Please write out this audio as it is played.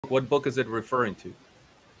What book is it referring to?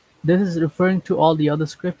 This is referring to all the other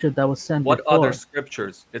scripture that was sent What other before.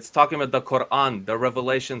 scriptures? It's talking about the Quran, the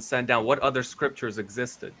revelation sent down. What other scriptures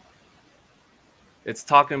existed? It's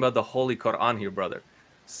talking about the Holy Quran here, brother.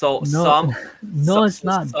 So No, some, no, it's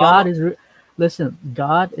not. some, Listen.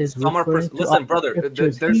 God is some are. referring to Listen, other brother.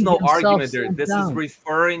 scriptures There's He no Himself argument there. sent This is down.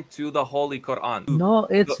 referring to the Holy Quran. No,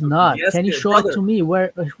 it's not. Yes, Can you show it brother. to me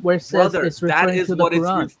where it says Brother, it's that referring is to the what it's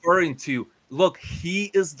Quran? referring to. Look,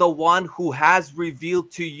 he is the one who has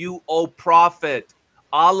revealed to you, O Prophet.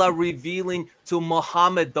 Allah revealing to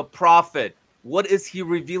Muhammad the Prophet. What is he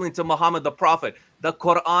revealing to Muhammad the Prophet? The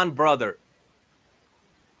Quran, brother.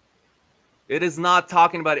 It is not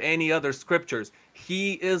talking about any other scriptures.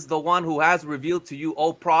 He is the one who has revealed to you,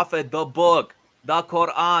 O Prophet, the book, the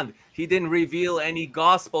Quran. He didn't reveal any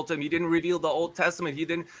gospel to him. He didn't reveal the Old Testament. He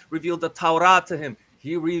didn't reveal the Torah to him.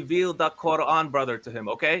 He revealed the Quran, brother, to him.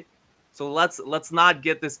 Okay, so let's not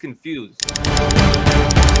get this confused.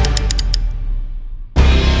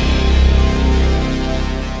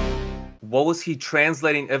 What was he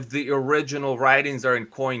translating if the original writings are in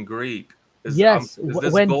Koine Greek? Yes, Is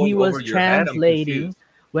this when he going over was your head? I'm translating,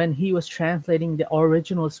 confused. the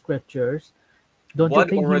original scriptures, don't you What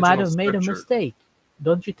think he might original have made a scripture? mistake?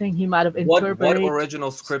 Don't you think he might have What interpreted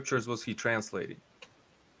original scriptures was he translating?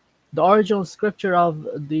 the original scripture of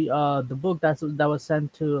the book that was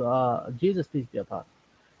sent to Jesus, peace be upon him,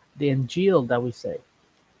 the Injil that we say,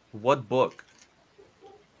 What book?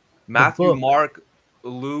 the Matthew, book. Mark,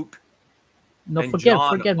 Luke, No, and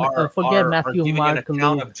John forget are Matthew, giving an Mark,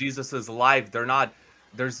 account Luke. of Jesus's life. They're not.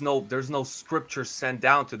 There's no scripture sent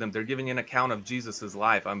down to them. They're giving an account of Jesus's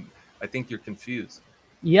life. I think you're confused.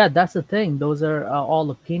 Yeah, that's the thing. Those are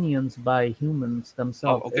all opinions by humans Oh,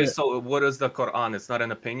 themselves. okay. So what is the Quran? It's not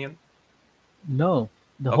an opinion. No,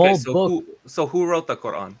 the Okay. whole So book, who wrote the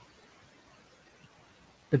Quran?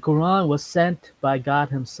 the Quran was sent by God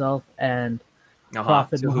Himself, and Uh huh.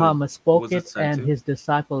 Prophet To who? Muhammad Who spoke was it it, sent and to? his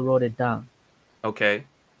disciple wrote it down. Okay.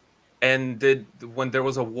 And did when there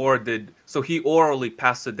was a war, did so he orally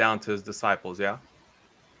passed it down to his disciples, yeah?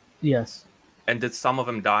 Yes. And did some of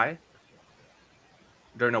them die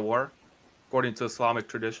during a war, according to Islamic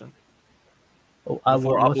tradition? What's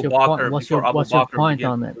your point? Before Abu What's your Bakr point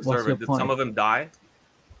began on to it? What's preserve your it, did some point? of them die?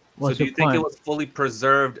 So What's do your you think it point? was fully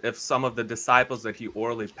preserved if some of the disciples that he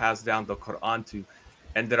orally passed down the Quran to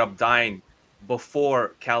ended up dying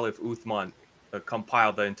before Caliph Uthman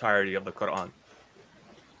compiled the entirety of the Quran?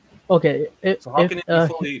 Okay, So how can it be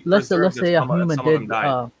fully let's preserved if say a human some of them did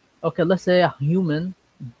died? okay, let's say a human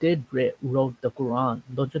wrote the Quran.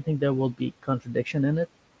 Don't you think there will be contradiction in it?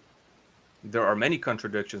 There are many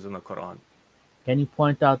contradictions in the Quran. Can you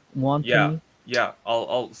point out one to Yeah, me? yeah.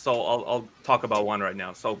 I'll talk about one right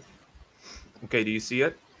now. So, okay, do you see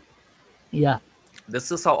it? Yeah.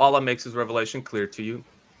 This is how Allah makes His revelation clear to you.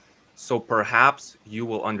 So perhaps you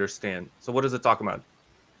will understand. So what is it talking about?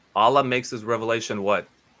 Allah makes His revelation what?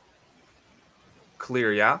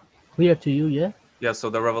 Clear, yeah? Clear to you, yeah? Yeah, so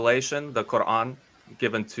the revelation, the Quran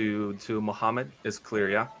given to Muhammad is clear,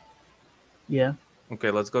 yeah? Yeah. Okay,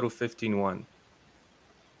 let's go to 15:1.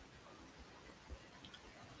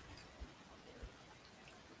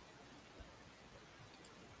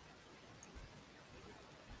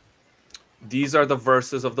 These are the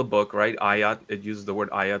verses of the book, right? Ayat. It uses the word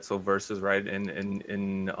ayat, so verses, right?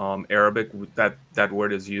 In Arabic, that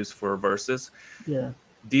word is used for verses. Yeah.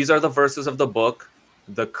 These are the verses of the book,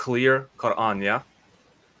 the clear Quran. Yeah.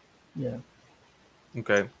 Yeah.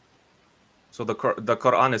 Okay. So the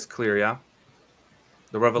Quran is clear. Yeah.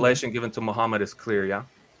 The Yeah. revelation given to Muhammad is clear. Yeah.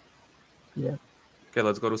 Yeah. Okay.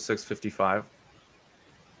 Let's go to 655.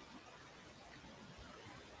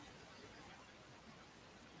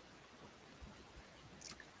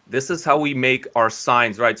 This is how we make our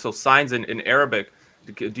signs, right? So signs in Arabic.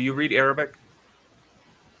 Do you read Arabic?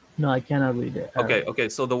 No, I cannot read it Okay, Arabic. okay.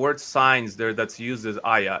 So the word signs there that's used is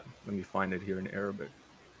ayat. Let me find it here in Arabic.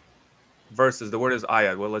 Verses, the word is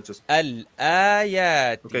ayat. Well, let's just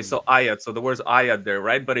الآيات. okay. So ayat. So the word's ayat there,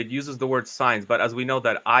 right? But it uses the word signs. But as we know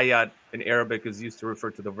that ayat in Arabic is used to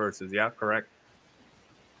refer to the verses. Yeah, correct.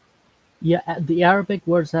 Yeah, the Arabic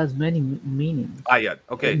words has many meanings. Ayat.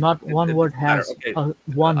 Okay. Not one It word doesn't matter. has Okay.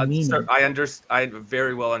 one Sir, meaning. I understand. I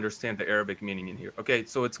very well understand the Arabic meaning in here. Okay,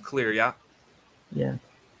 so it's clear. Yeah. Yeah.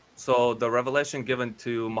 So the revelation given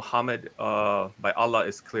to Muhammad by Allah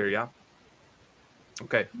is clear. Yeah.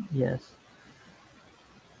 Okay. Yes.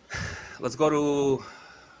 Let's go to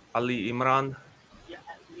Ali Imran.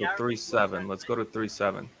 So 3:7. Let's go to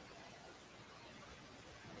 3:7.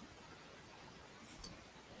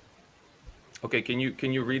 Okay, can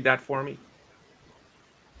you read that for me?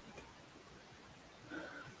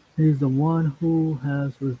 He is the one who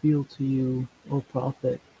has revealed to you, O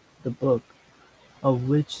prophet, the book, of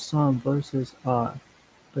which some verses are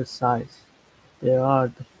precise. They are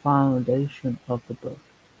the foundation of the book,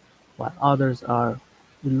 while others are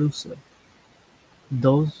elusive.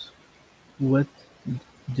 Those with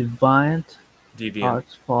deviant Deviant.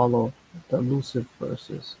 hearts follow the elusive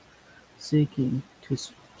verses, seeking to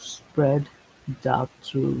spread doubt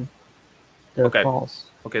through their Okay.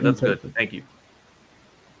 false Okay, that's good. interpretation. Thank you.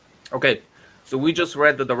 Okay, so we just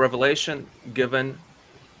read that the revelation given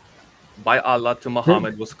by Allah to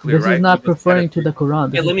Muhammad was clear, This right? is not We just read referring it. to the Quran.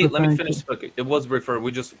 Okay, This let is me referring finish. to Okay, it was referred.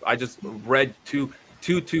 I just read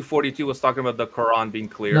 2:42 was talking about the Quran being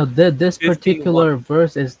clear. no. This 15:1. particular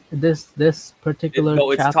verse is this particular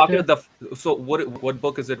No, it's talking chapter. about the. So what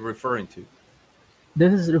book is it referring to?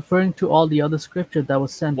 This is referring to all the other scripture that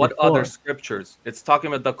was sent What other before. scriptures? It's talking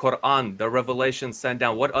about the Quran, the revelation sent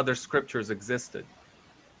down. What other scriptures existed?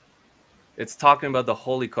 It's talking about the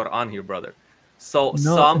Holy Quran here, brother. So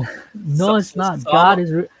No, no, it's not. God is.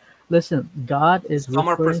 Listen, God is some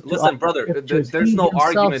are referring to listen, all brother. scriptures. There's He no himself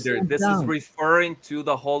argument there. sent This is down. referring to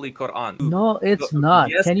the Holy Quran. No, it's not.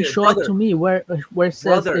 Yes, Can you show brother. it to me where it says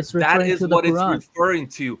Brother, it's that referring is to the what it's Quran? referring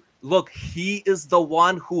to. Look, he is the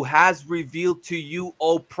one who has revealed to you,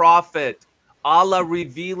 O prophet. Allah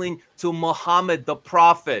revealing to Muhammad the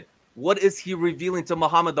prophet. What is he revealing to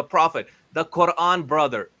Muhammad the prophet? The Quran,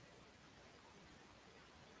 brother.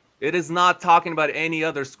 It is not talking about any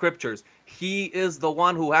other scriptures. He is the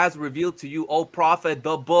one who has revealed to you, O prophet,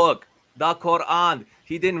 the book, the Quran.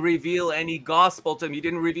 He didn't reveal any gospel to him. He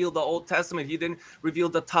didn't reveal the Old Testament. He didn't reveal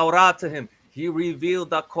the Torah to him. He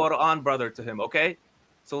revealed the Quran, brother, to him. Okay,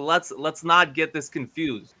 so let's not get this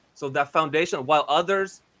confused. So that foundation, while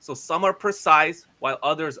others, so some are precise, while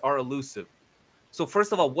others are elusive. So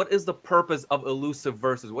first of all, what is the purpose of elusive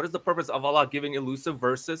verses? What is the purpose of Allah giving elusive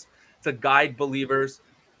verses to guide believers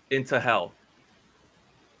into hell?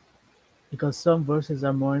 Because some verses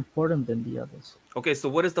are more important than the others. Okay, so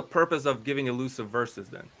what is the purpose of giving elusive verses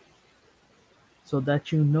then? So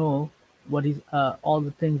that you know what is all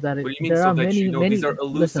the things that What do you mean there so are that many you know these are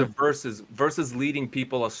elusive listen, verses leading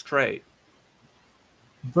people astray?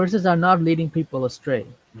 verses are not leading people astray.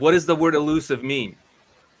 What does the word elusive mean?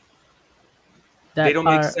 That They don't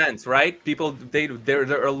make are sense, right? People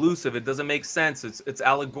they're elusive. It doesn't make sense. It's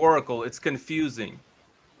allegorical. It's confusing.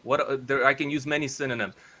 I can use many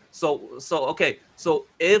synonyms. So okay. So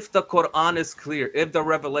if the Quran is clear, if the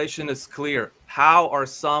revelation is clear, how are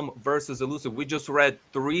some verses elusive? We just read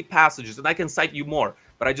 3 passages, and I can cite you more,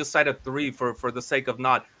 but I just cited 3 for the sake of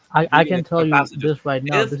not. I can tell you passages. this right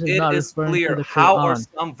now. If This is it not is referring clear, to the how are Quran.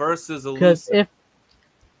 some verses Because elusive?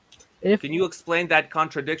 if Can you explain that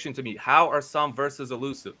contradiction to me? How are some verses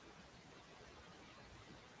elusive?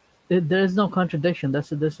 there is no contradiction,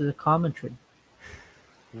 this is a commentary.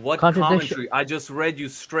 What Contradiction. commentary? I just read you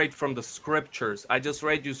straight from the scriptures. I just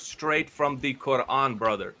read you straight from the Quran,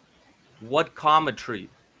 brother. What commentary?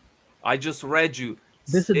 I just read you.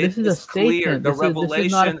 This is It a is clear. statement. The This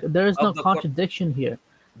is not. revelation There is no of the contradiction here.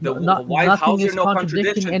 why? Nothing How's there is no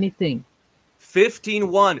contradicting contradiction? anything.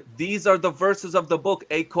 15:1. These are the verses of the book,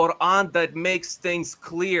 a Quran that makes things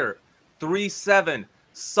clear. 3:7.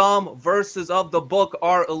 Some verses of the book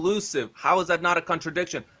are elusive. How is that not a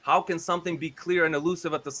contradiction? How can something be clear and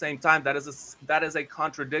elusive at the same time? That is a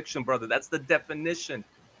contradiction, brother. That's the definition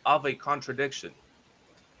of a contradiction.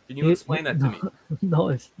 Can you explain that to me? No,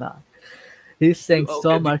 it's not. He's saying Okay,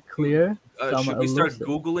 some are clear, some should are we start elusive.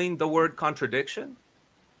 Googling the word contradiction?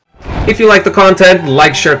 If you like the content,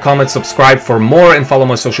 like, share, comment, subscribe for more, and follow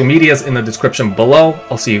my social medias in the description below.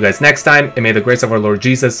 I'll see you guys next time, and may the grace of our Lord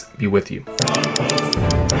Jesus be with you.